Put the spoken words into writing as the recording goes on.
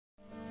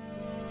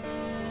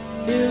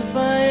If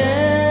I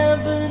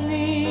ever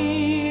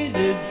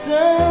needed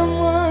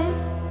someone,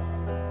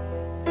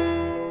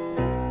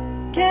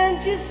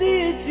 can't you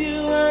see it's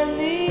you I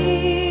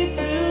need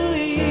to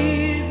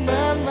ease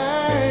my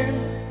mind?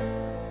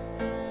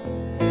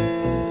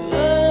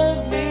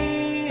 Love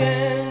me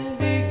and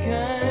be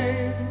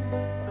kind,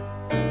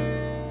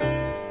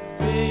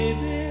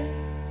 baby.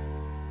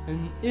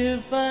 And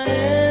if I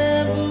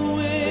ever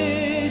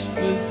wished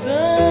for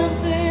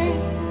something,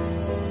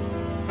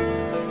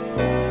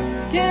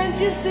 can't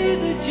you see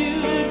that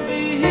you would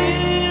be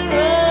here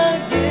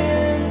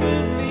again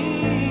with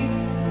me,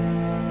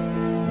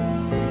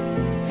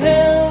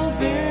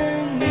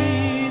 helping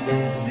me to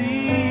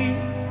see,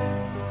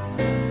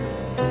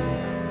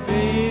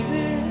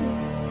 baby?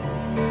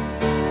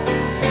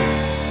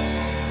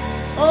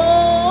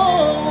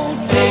 Oh,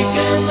 take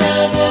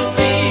another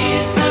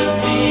piece of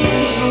me,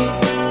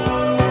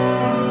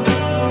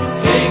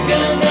 take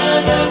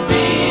another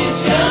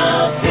piece,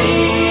 you'll see.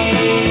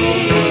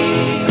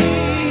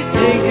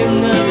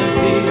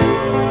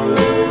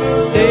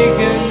 Take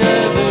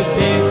another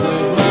piece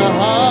of my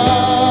heart.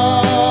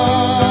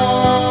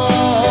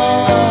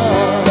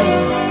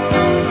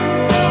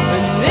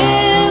 And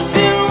if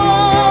you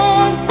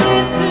want me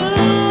to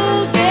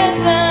get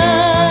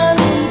down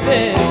and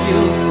beg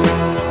you,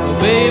 well,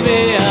 baby,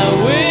 I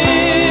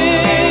will.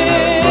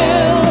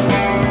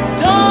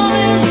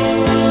 Darling,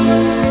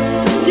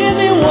 give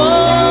me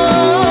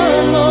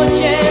one more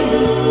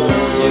chance.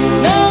 You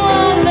know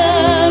I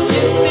love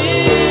you still.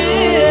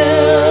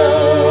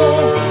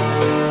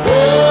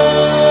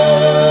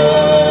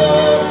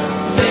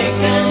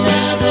 Take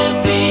another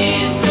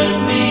piece of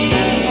me,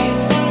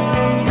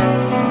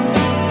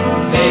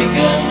 take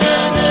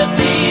another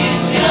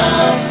piece,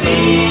 you'll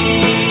see.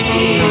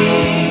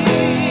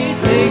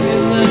 Take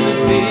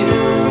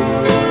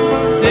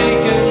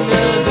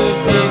another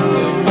piece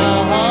of my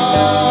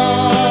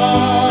heart.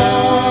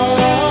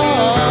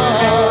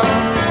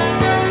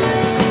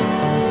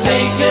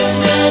 Take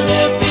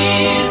another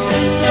piece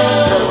of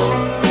love,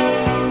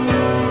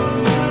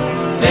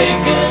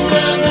 take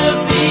another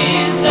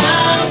piece,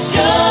 I'll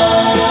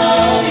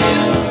show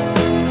you.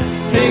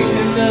 Take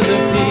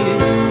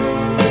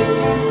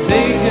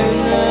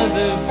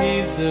another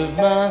piece of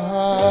my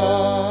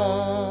heart.